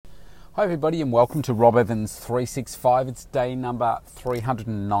Hi everybody and welcome to Rob Evans 365. It's day number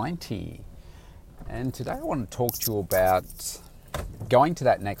 390. And today I want to talk to you about going to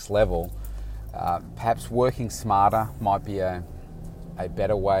that next level. Perhaps working smarter might be a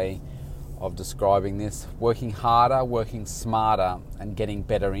better way of describing this. Working harder, working smarter, and getting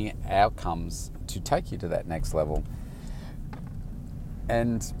better outcomes to take you to that next level.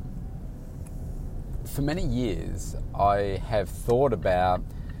 And for many years I have thought about,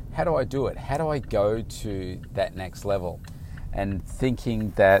 how do I do it? How do I go to that next level? And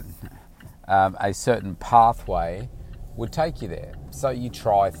thinking that a certain pathway would take you there. So you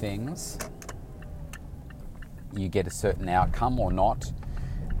try things, you get a certain outcome or not,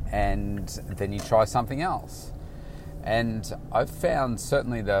 and then you try something else. And I've found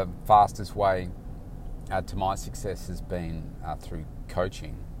certainly the fastest way to my success has been through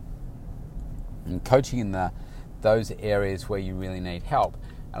coaching. And coaching in those areas where you really need help.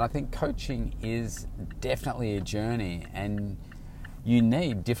 And I think coaching is definitely a journey, and you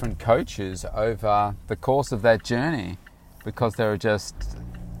need different coaches over the course of that journey, because there are just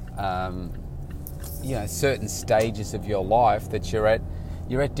certain stages of your life that you're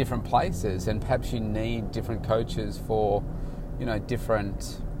at different places, and perhaps you need different coaches for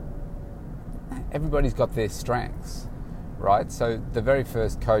different. Everybody's got their strengths, right? So the very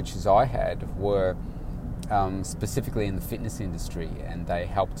first coaches I had were specifically in the fitness industry, and they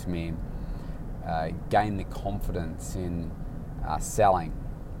helped me gain the confidence in selling.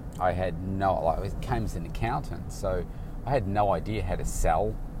 I came as an accountant, so I had no idea how to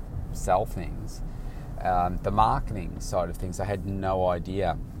sell things. The marketing side of things, I had no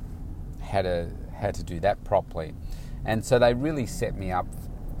idea how to do that properly, and so they really set me up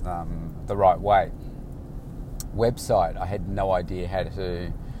the right way. Website, I had no idea how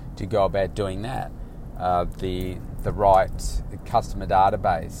to go about doing that. The right customer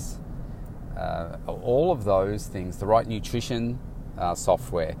database, all of those things, the right nutrition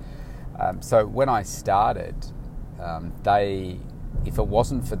software. So when I started, if it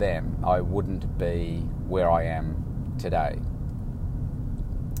wasn't for them, I wouldn't be where I am today.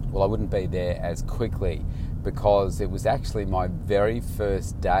 Well, I wouldn't be there as quickly, because it was actually my very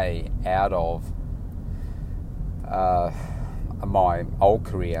first day out of my old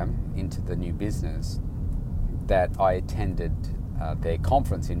career into the new business that I attended their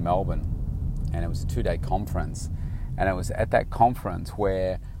conference in Melbourne, and it was a 2-day conference, and it was at that conference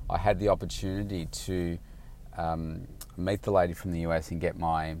where I had the opportunity to meet the lady from the US and get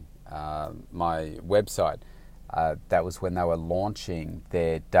my website. That was when they were launching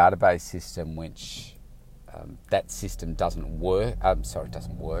their database system, which that system doesn't work. It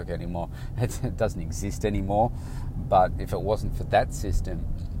doesn't work anymore. It doesn't exist anymore. But if it wasn't for that system,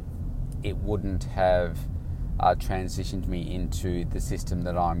 it wouldn't have transitioned me into the system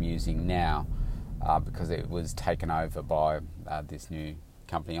that I'm using now, because it was taken over by this new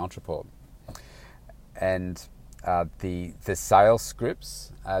company, Entreport. And the sales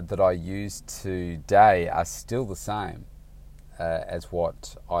scripts that I use today are still the same as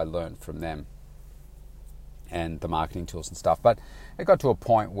what I learned from them, and the marketing tools and stuff. But it got to a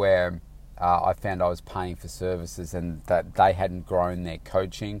point where I found I was paying for services, and that they hadn't grown their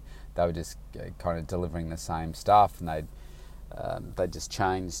coaching. They were just kind of delivering the same stuff, and they just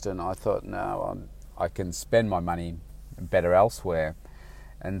changed. And I thought, no, I can spend my money better elsewhere.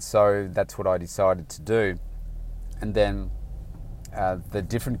 And so that's what I decided to do. And then the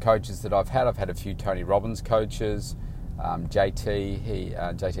different coaches that I've had a few Tony Robbins coaches.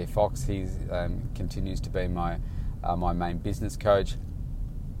 JT Fox, he continues to be my main business coach.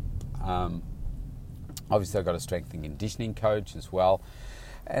 Obviously I've got a strength and conditioning coach as well.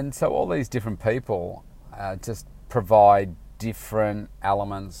 And so all these different people just provide different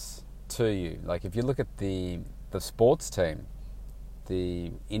elements to you. Like if you look at the sports team,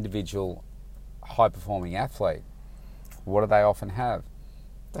 the individual high-performing athlete, what do they often have?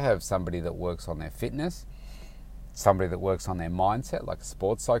 They have somebody that works on their fitness, somebody that works on their mindset, like a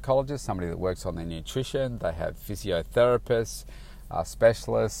sports psychologist, somebody that works on their nutrition. They have physiotherapists,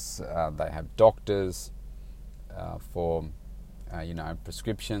 specialists, they have doctors for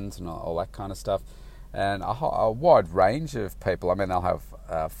prescriptions and all that kind of stuff, and a wide range of people. I mean, they'll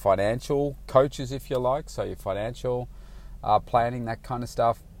have financial coaches, if you like, so your financial planning, that kind of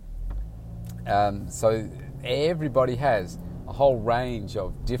stuff. So everybody has a whole range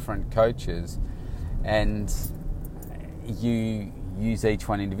of different coaches, and you use each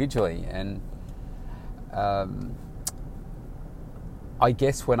one individually. And I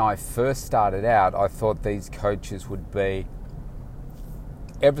guess when I first started out, I thought these coaches would be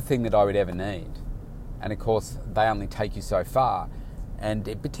everything that I would ever need. And of course, they only take you so far. and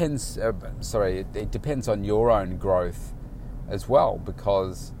it depends. It depends on your own growth as well,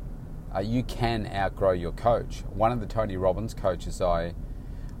 because you can outgrow your coach. One of the Tony Robbins coaches I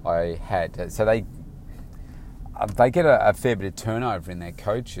had, so they get a fair bit of turnover in their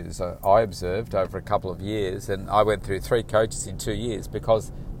coaches. I observed over a couple of years, and I went through 3 coaches in 2 years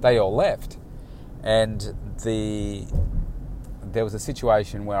because they all left. And there was a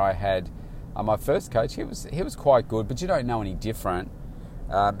situation where I had my first coach. He was quite good, but you don't know any different.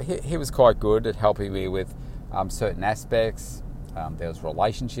 He was quite good at helping me with certain aspects. There was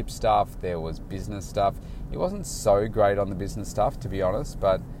relationship stuff, there was business stuff. He wasn't so great on the business stuff, to be honest,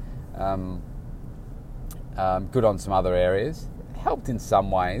 but good on some other areas. Helped in some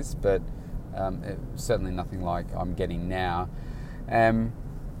ways, but certainly nothing like I'm getting now.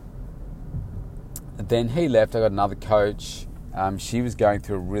 Then he left. I got another coach. She was going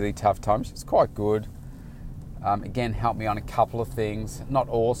through a really tough time. She was quite good. Again, helped me on a couple of things. Not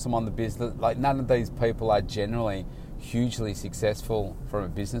awesome on the business. Like, none of these people are generally hugely successful from a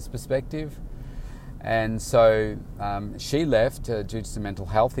business perspective. And so she left due to some mental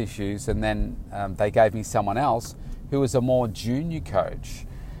health issues, and then they gave me someone else who was a more junior coach.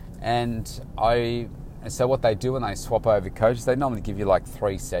 And so what they do when they swap over coaches, they normally give you like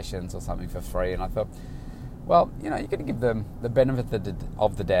 3 sessions or something for free. And I thought, well, you're going to give them the benefit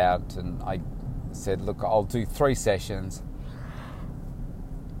of the doubt. And I said, look, I'll do 3 sessions.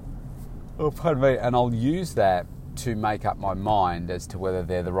 Oh, pardon me. And I'll use that to make up my mind as to whether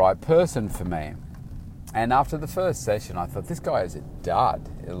they're the right person for me. And after the first session, I thought, this guy is a dud.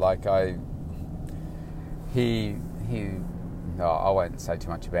 Like, I won't say too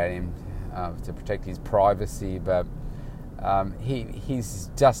much about him to protect his privacy, but he's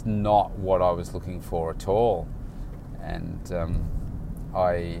just not what I was looking for at all. And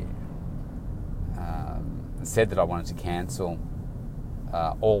I said that I wanted to cancel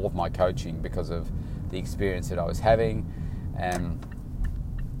all of my coaching because of the experience that I was having. And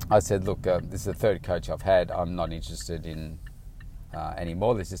I said, look, this is the 3rd coach I've had. I'm not interested in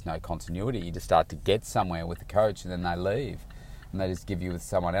anymore. There's just no continuity. You just start to get somewhere with the coach and then they leave and they just give you with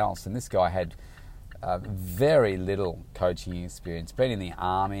someone else. And this guy had very little coaching experience, been in the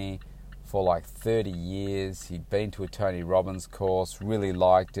army for like 30 years. He'd been to a Tony Robbins course, really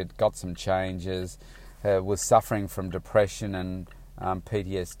liked it, got some changes, was suffering from depression and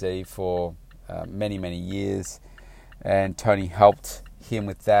PTSD for many, many years. And Tony helped him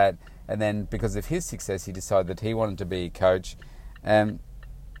with that. And then because of his success, he decided that he wanted to be a coach. And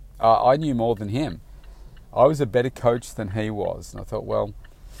I knew more than him. I was a better coach than he was. And I thought, well,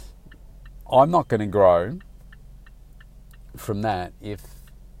 I'm not going to grow from that if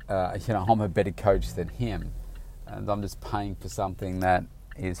I'm a better coach than him. And I'm just paying for something that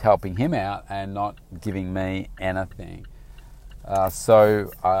is helping him out and not giving me anything.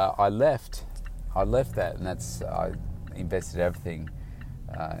 So I left that, and I invested everything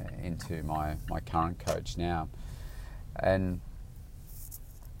into my current coach now. And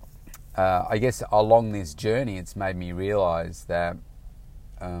I guess along this journey, it's made me realise that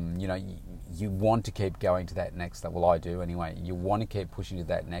you want to keep going to that next level. I do anyway. You want to keep pushing to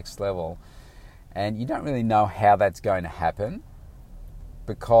that next level, and you don't really know how that's going to happen,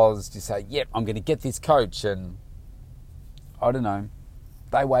 because you say, yep, I'm going to get this coach, and I don't know,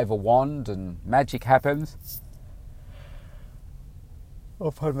 they wave a wand and magic happens.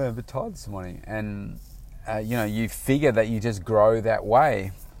 I've had a bit tired this morning, and you figure that you just grow that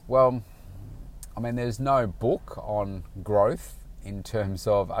way. Well, I mean, there's no book on growth in terms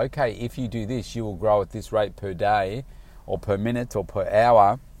of, okay, if you do this, you will grow at this rate per day or per minute or per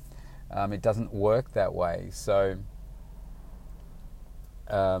hour. It doesn't work that way. So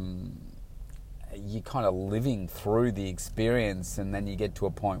you're kind of living through the experience, and then you get to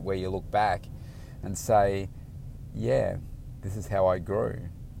a point where you look back and say, yeah, this is how I grew.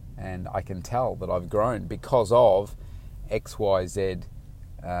 And I can tell that I've grown because of X, Y, Z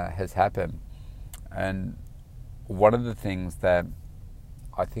has happened. And one of the things that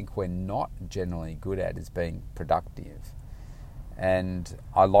I think we're not generally good at is being productive. And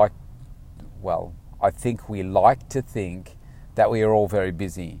I think we like to think that we are all very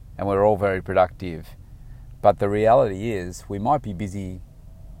busy and we're all very productive. But the reality is we might be busy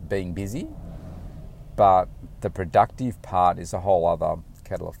being busy, but the productive part is a whole other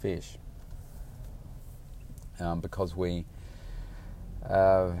kettle of fish. Because we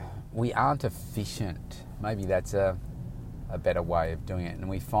aren't efficient. Maybe that's a better way of doing it. And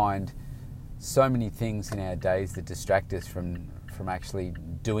we find so many things in our days that distract us from actually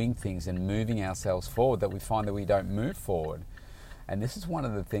doing things and moving ourselves forward, that we find that we don't move forward. and this is one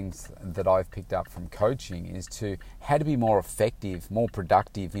of the things that I've picked up from coaching, is to how to be more effective, more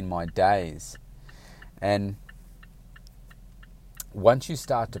productive in my days. And once you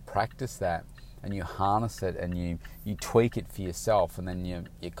start to practice that and you harness it and you tweak it for yourself, and then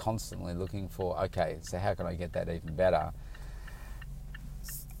you're constantly looking for, okay, so how can I get that even better?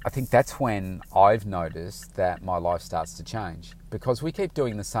 I think that's when I've noticed that my life starts to change, because we keep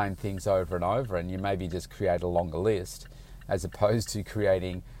doing the same things over and over, and you maybe just create a longer list as opposed to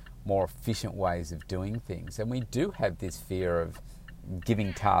creating more efficient ways of doing things. And we do have this fear of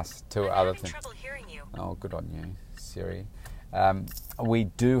giving tasks to other things. Trouble hearing you. Oh, good on you, Siri. We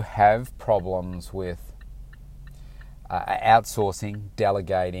do have problems with outsourcing,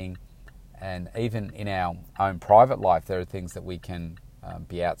 delegating, and even in our own private life, there are things that we can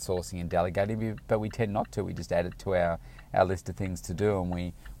be outsourcing and delegating, but we tend not to. We just add it to our list of things to do,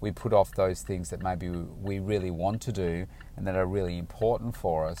 and we put off those things that maybe we really want to do and that are really important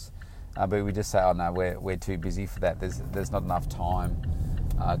for us. But we just say, oh no, we're too busy for that. There's not enough time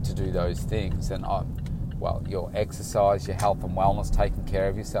to do those things. And well, your exercise, your health and wellness, taking care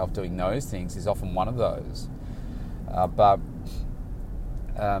of yourself, doing those things is often one of those.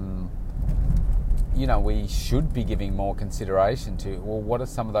 You know, we should be giving more consideration to, well, what are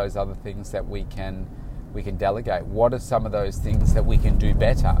some of those other things that we can delegate? What are some of those things that we can do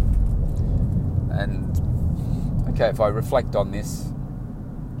better? And okay, if I reflect on this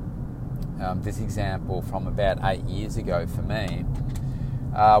example from about 8 years ago for me,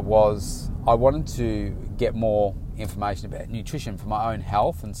 was I wanted to get more information about nutrition for my own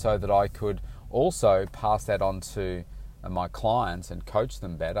health, and so that I could also pass that on to my clients and coach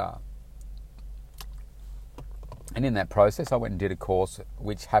them better. And in that process, I went and did a course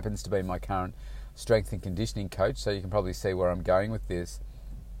which happens to be my current strength and conditioning coach, so you can probably see where I'm going with this.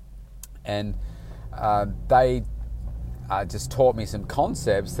 And they just taught me some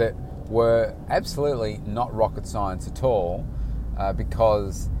concepts that were absolutely not rocket science at all,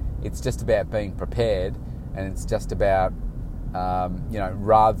 because it's just about being prepared, and it's just about,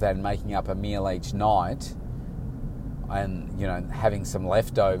 rather than making up a meal each night and, having some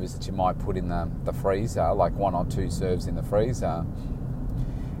leftovers that you might put in the freezer, like 1 or 2 serves in the freezer,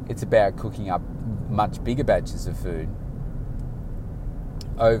 it's about cooking up much bigger batches of food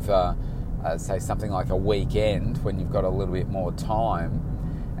over, say, something like a weekend when you've got a little bit more time,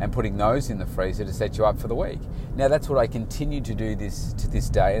 and putting those in the freezer to set you up for the week. Now, that's what I continue to do to this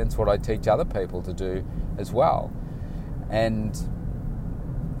day, and it's what I teach other people to do as well. And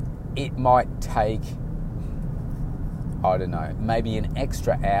it might take, I don't know, maybe an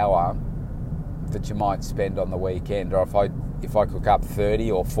extra hour that you might spend on the weekend, or if I cook up 30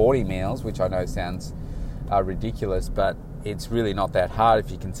 or 40 meals, which I know sounds ridiculous, but it's really not that hard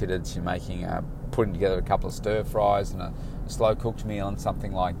if you consider that you're putting together a couple of stir fries and a slow cooked meal and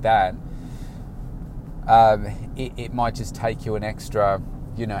something like that. It might just take you an extra,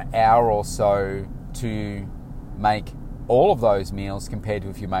 hour or so to make all of those meals compared to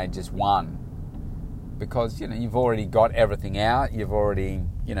if you made just one. Because you've already got everything out. You've already,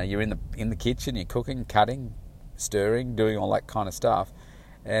 you're in the kitchen. You're cooking, cutting, stirring, doing all that kind of stuff.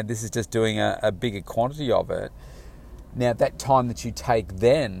 And this is just doing a bigger quantity of it. Now, that time that you take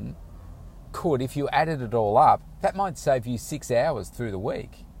then could, if you added it all up, that might save you 6 hours through the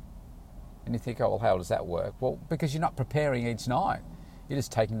week. And you think, oh, well, how does that work? Well, because you're not preparing each night. You're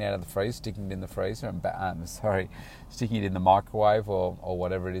just taking it out of the freezer, sticking it in the freezer, and sticking it in the microwave or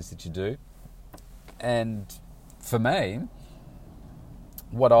whatever it is that you do. And for me,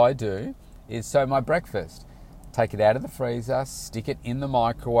 what I do is, so my breakfast, take it out of the freezer, stick it in the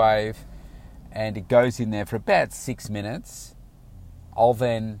microwave, and it goes in there for about 6 minutes. I'll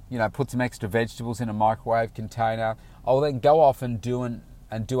then, put some extra vegetables in a microwave container. I'll then go off and do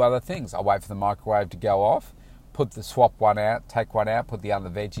other things. I'll wait for the microwave to go off, swap one out, take one out, put the other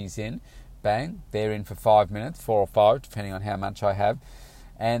veggies in, bang, they're in for 5 minutes, 4 or 5, depending on how much I have.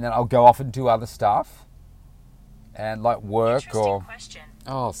 And then I'll go off and do other stuff, and like work or... Question.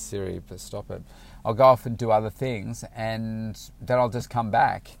 Oh, Siri, but stop it. I'll go off and do other things, and then I'll just come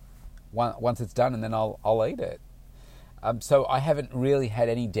back once it's done, and then I'll eat it. So I haven't really had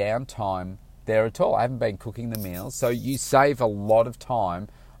any downtime there at all. I haven't been cooking the meals. So you save a lot of time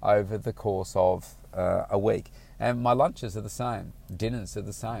over the course of a week. And my lunches are the same. Dinners are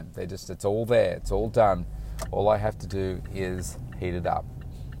the same. It's all there. It's all done. All I have to do is heat it up.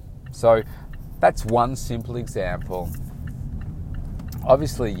 So that's one simple example.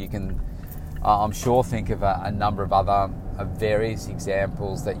 Obviously, you can, I'm sure, think of a number of other various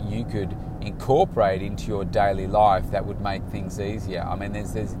examples that you could incorporate into your daily life that would make things easier. I mean,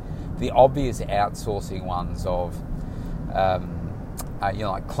 there's the obvious outsourcing ones of,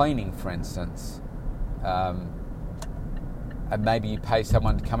 like cleaning, for instance. And maybe you pay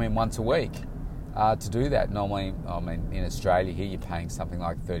someone to come in once a week to do that. Normally, in Australia here, you're paying something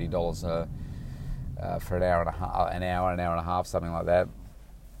like $30 for an hour and a half, something like that,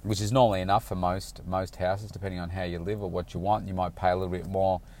 which is normally enough for most houses, depending on how you live or what you want. You might pay a little bit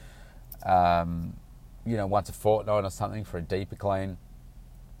more, once a fortnight or something for a deeper clean.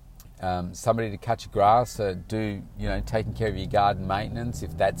 Somebody to cut your grass, taking care of your garden maintenance,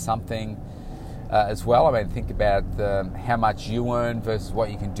 if that's something. As well, think about how much you earn versus what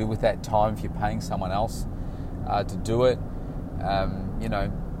you can do with that time if you're paying someone else to do it.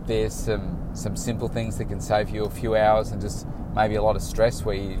 There's some simple things that can save you a few hours and just maybe a lot of stress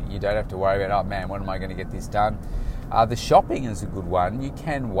where you don't have to worry about, oh man, when am I going to get this done? The shopping is a good one. You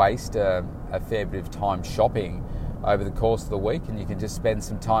can waste a fair bit of time shopping over the course of the week, and you can just spend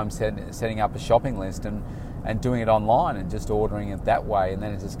some time setting up a shopping list and doing it online and just ordering it that way, and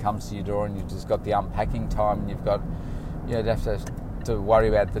then it just comes to your door and you've just got the unpacking time, and you've got, you have to worry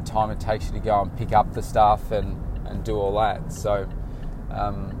about the time it takes you to go and pick up the stuff and do all that. So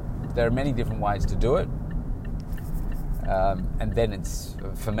there are many different ways to do it, and then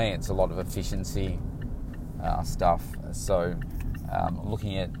for me it's a lot of efficiency stuff. So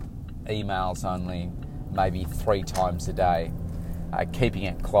looking at emails only maybe 3 times a day, keeping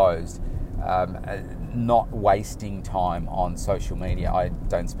it closed. Not wasting time on social media. I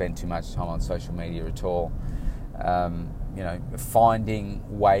don't spend too much time on social media at all. Finding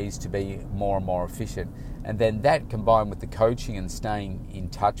ways to be more and more efficient. And then that combined with the coaching and staying in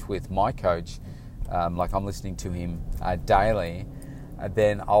touch with my coach, like I'm listening to him daily,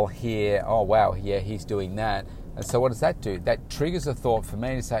 then I'll hear, oh wow, yeah, he's doing that. And so what does that do? That triggers a thought for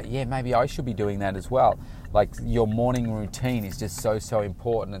me to say, yeah, maybe I should be doing that as well. Like your morning routine is just so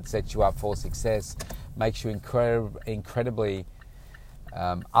important and sets you up for success, makes you incredibly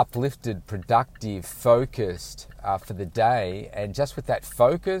uplifted, productive, focused for the day. And just with that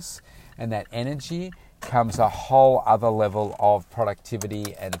focus and that energy comes a whole other level of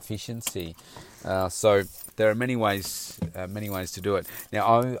productivity and efficiency. So there are many ways to do it.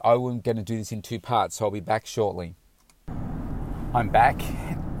 Now, I'm going to do this in 2 parts, so I'll be back shortly. I'm back.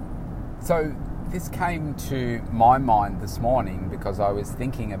 So this came to my mind this morning because I was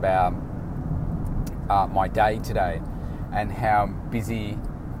thinking about my day today and how busy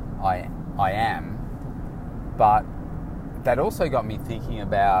I am. But that also got me thinking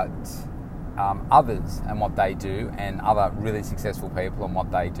about others and what they do, and other really successful people and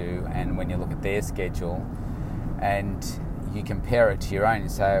what they do. And when you look at their schedule and you compare it to your own, you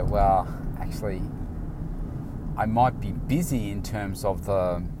say, well, actually, I might be busy in terms of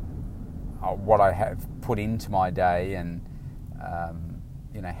the what I have put into my day, and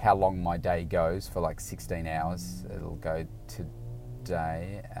how long my day goes for, like 16 hours. It'll go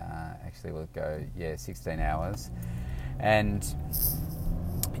today. We'll go 16 hours, and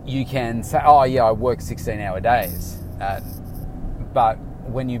you can say, oh yeah, I work 16-hour days, but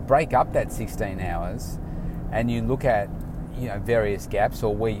when you break up that 16 hours and you look at various gaps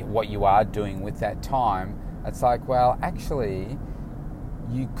or what you are doing with that time, it's like, well, actually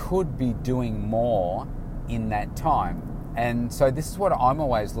you could be doing more in that time. And so this is what I'm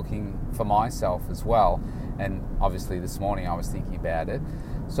always looking for myself as well, and obviously this morning I was thinking about it.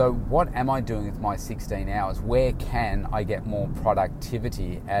 So what am I doing with my 16 hours? Where can I get more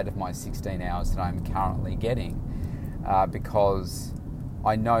productivity out of my 16 hours that I'm currently getting? Because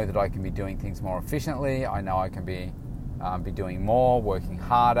I know that I can be doing things more efficiently. I know I can be doing more, working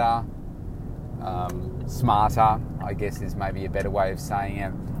harder, smarter, I guess is maybe a better way of saying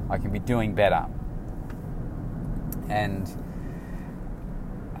it. I can be doing better. And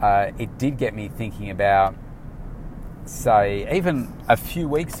it did get me thinking about, say, even a few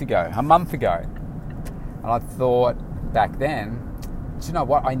weeks ago, a month ago, and I thought back then, do you know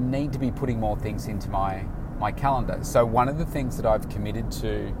what? I need to be putting more things into my calendar. So one of the things that I've committed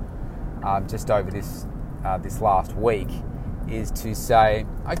to just over this last week is to say,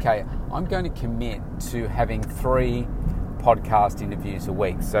 okay, I'm going to commit to having 3 podcast interviews a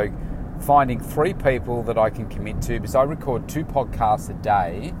week. So finding 3 people that I can commit to, because I record 2 podcasts a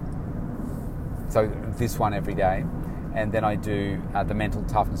day, so this one every day, and then I do the Mental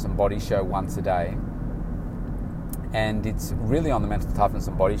Toughness and Body Show once a day. And it's really on the Mental Toughness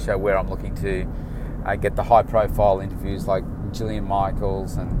and Body Show where I'm looking to get the high-profile interviews like Jillian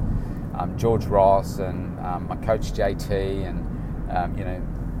Michaels and George Ross and my coach JT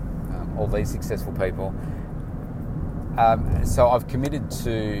and all these successful people. So I've committed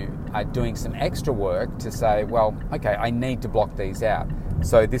to doing some extra work to say, well, okay, I need to block these out.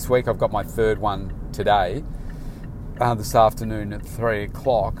 So this week I've got my 3rd one today. this afternoon at 3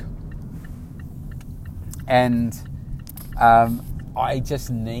 o'clock. And I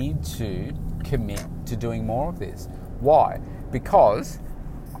just need to commit to doing more of this. Why? Because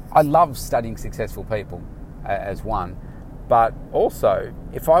I love studying successful people as one, but also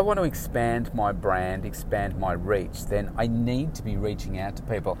if I want to expand my brand, expand my reach, then I need to be reaching out to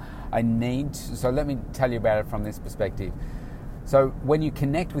people. So let me tell you about it from this perspective. So when you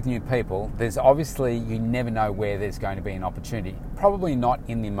connect with new people, there's obviously, you never know where there's going to be an opportunity. Probably not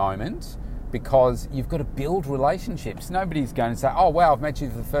in the moment, because you've got to build relationships. Nobody's going to say, oh wow, I've met you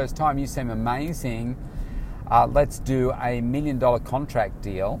for the first time, you seem amazing, let's do a $1 million contract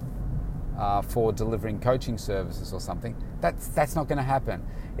deal for delivering coaching services or something. That's not going to happen.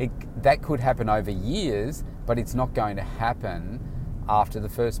 That could happen over years, but it's not going to happen after the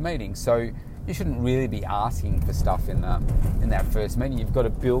first meeting. So you shouldn't really be asking for stuff in that first meeting. You've got to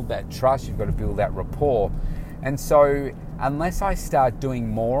build that trust, you've got to build that rapport. And so unless I start doing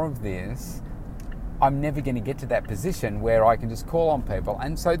more of this, I'm never going to get to that position where I can just call on people.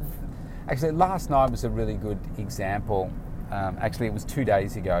 And so actually last night was a really good example. Actually it was 2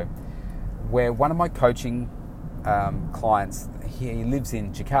 days ago, where one of my coaching clients, he lives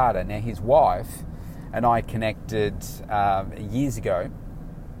in Jakarta. Now his wife and I connected years ago,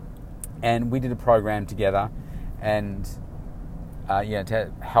 and we did a program together, and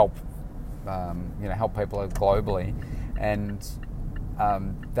to help help people globally. And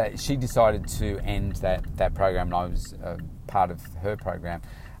that she decided to end that program, and I was part of her program.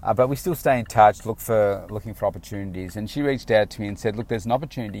 But we still stay in touch, looking for opportunities. And she reached out to me and said, look, there's an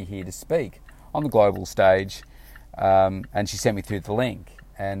opportunity here to speak on the global stage. And she sent me through the link.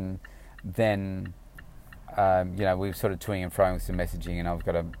 And then, we were sort of toing and froing with some messaging, and I've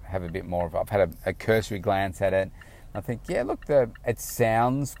got to have a bit more of it. I've had a cursory glance at it. I think, yeah, look, it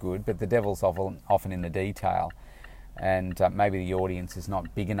sounds good, but the devil's often in the detail. And maybe the audience is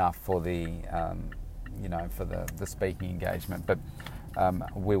not big enough for the speaking engagement. But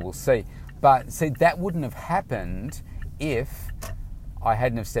we will see. But see, that wouldn't have happened if I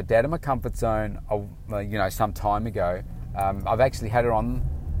hadn't have stepped out of my comfort zone, some time ago. I've actually had her on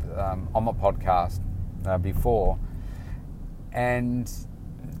my podcast before, and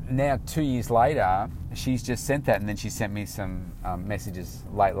now 2 years later, she's just sent that, and then she sent me some messages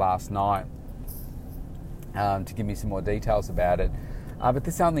late last night to give me some more details about it. But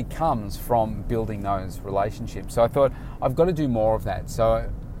this only comes from building those relationships. So I thought I've got to do more of that.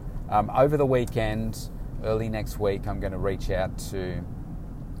 So over the weekend, early next week, I'm going to reach out to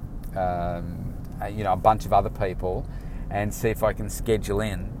a bunch of other people and see if I can schedule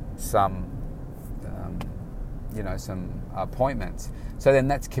in some appointments. So then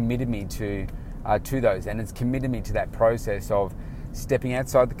that's committed me to those, and it's committed me to that process of stepping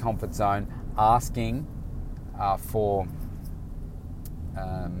outside the comfort zone, asking for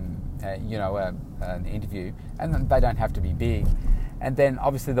an interview, and then they don't have to be big. And then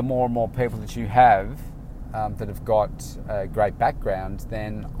obviously the more and more people that you have that have got a great background,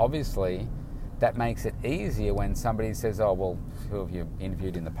 then obviously that makes it easier when somebody says, oh, well, who have you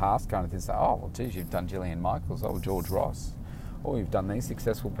interviewed in the past, kind of thing. Say, oh, well, geez, you've done Gillian Michaels, oh, George Ross, oh, you've done these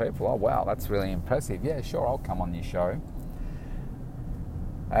successful people, oh, wow, that's really impressive. Yeah, sure, I'll come on your show.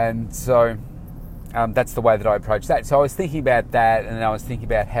 And so that's the way that I approach that. So I was thinking about that, and then I was thinking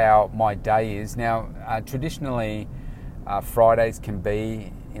about how my day is. Now, traditionally, Fridays can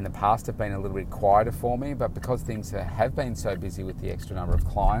be, in the past, have been a little bit quieter for me, but because things have been so busy with the extra number of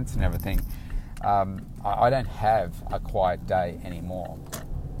clients and everything, I don't have a quiet day anymore.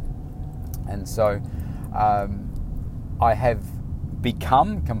 And so I have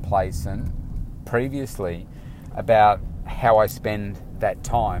become complacent previously about how I spend that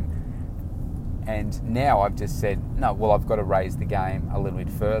time. And now I've just said, no, well, I've got to raise the game a little bit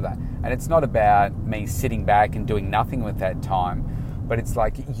further. And it's not about me sitting back and doing nothing with that time, but it's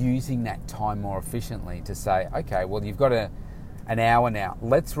like using that time more efficiently to say, okay, well, you've got an hour now.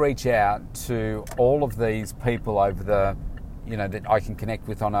 Let's reach out to all of these people over that I can connect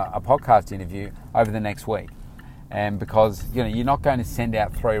with on a podcast interview over the next week. And because, you're not going to send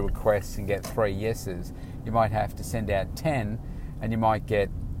out 3 requests and get 3 yeses. You might have to send out 10, and you might get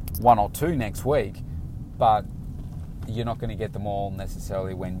 1 or 2 next week, but you're not going to get them all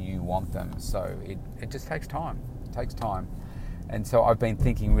necessarily when you want them. So it just takes time. It takes time. And so I've been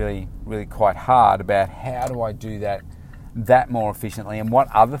thinking really, really quite hard about how do I do that more efficiently, and what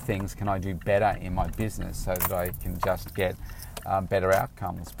other things can I do better in my business so that I can just get better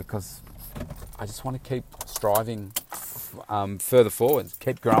outcomes, because I just want to keep striving further forward,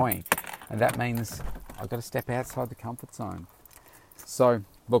 keep growing. And that means I've got to step outside the comfort zone. So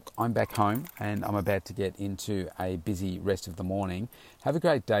Look, I'm back home and I'm about to get into a busy rest of the morning. Have a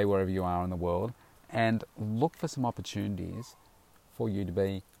great day wherever you are in the world, and look for some opportunities for you to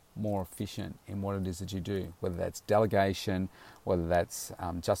be more efficient in what it is that you do, whether that's delegation, whether that's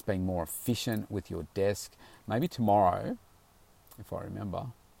just being more efficient with your desk. Maybe tomorrow, if I remember,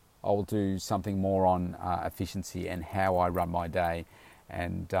 I'll do something more on efficiency and how I run my day,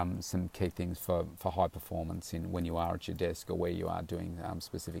 and some key things for high performance in when you are at your desk or where you are doing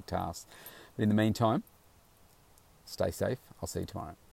specific tasks. But in the meantime, stay safe. I'll see you tomorrow.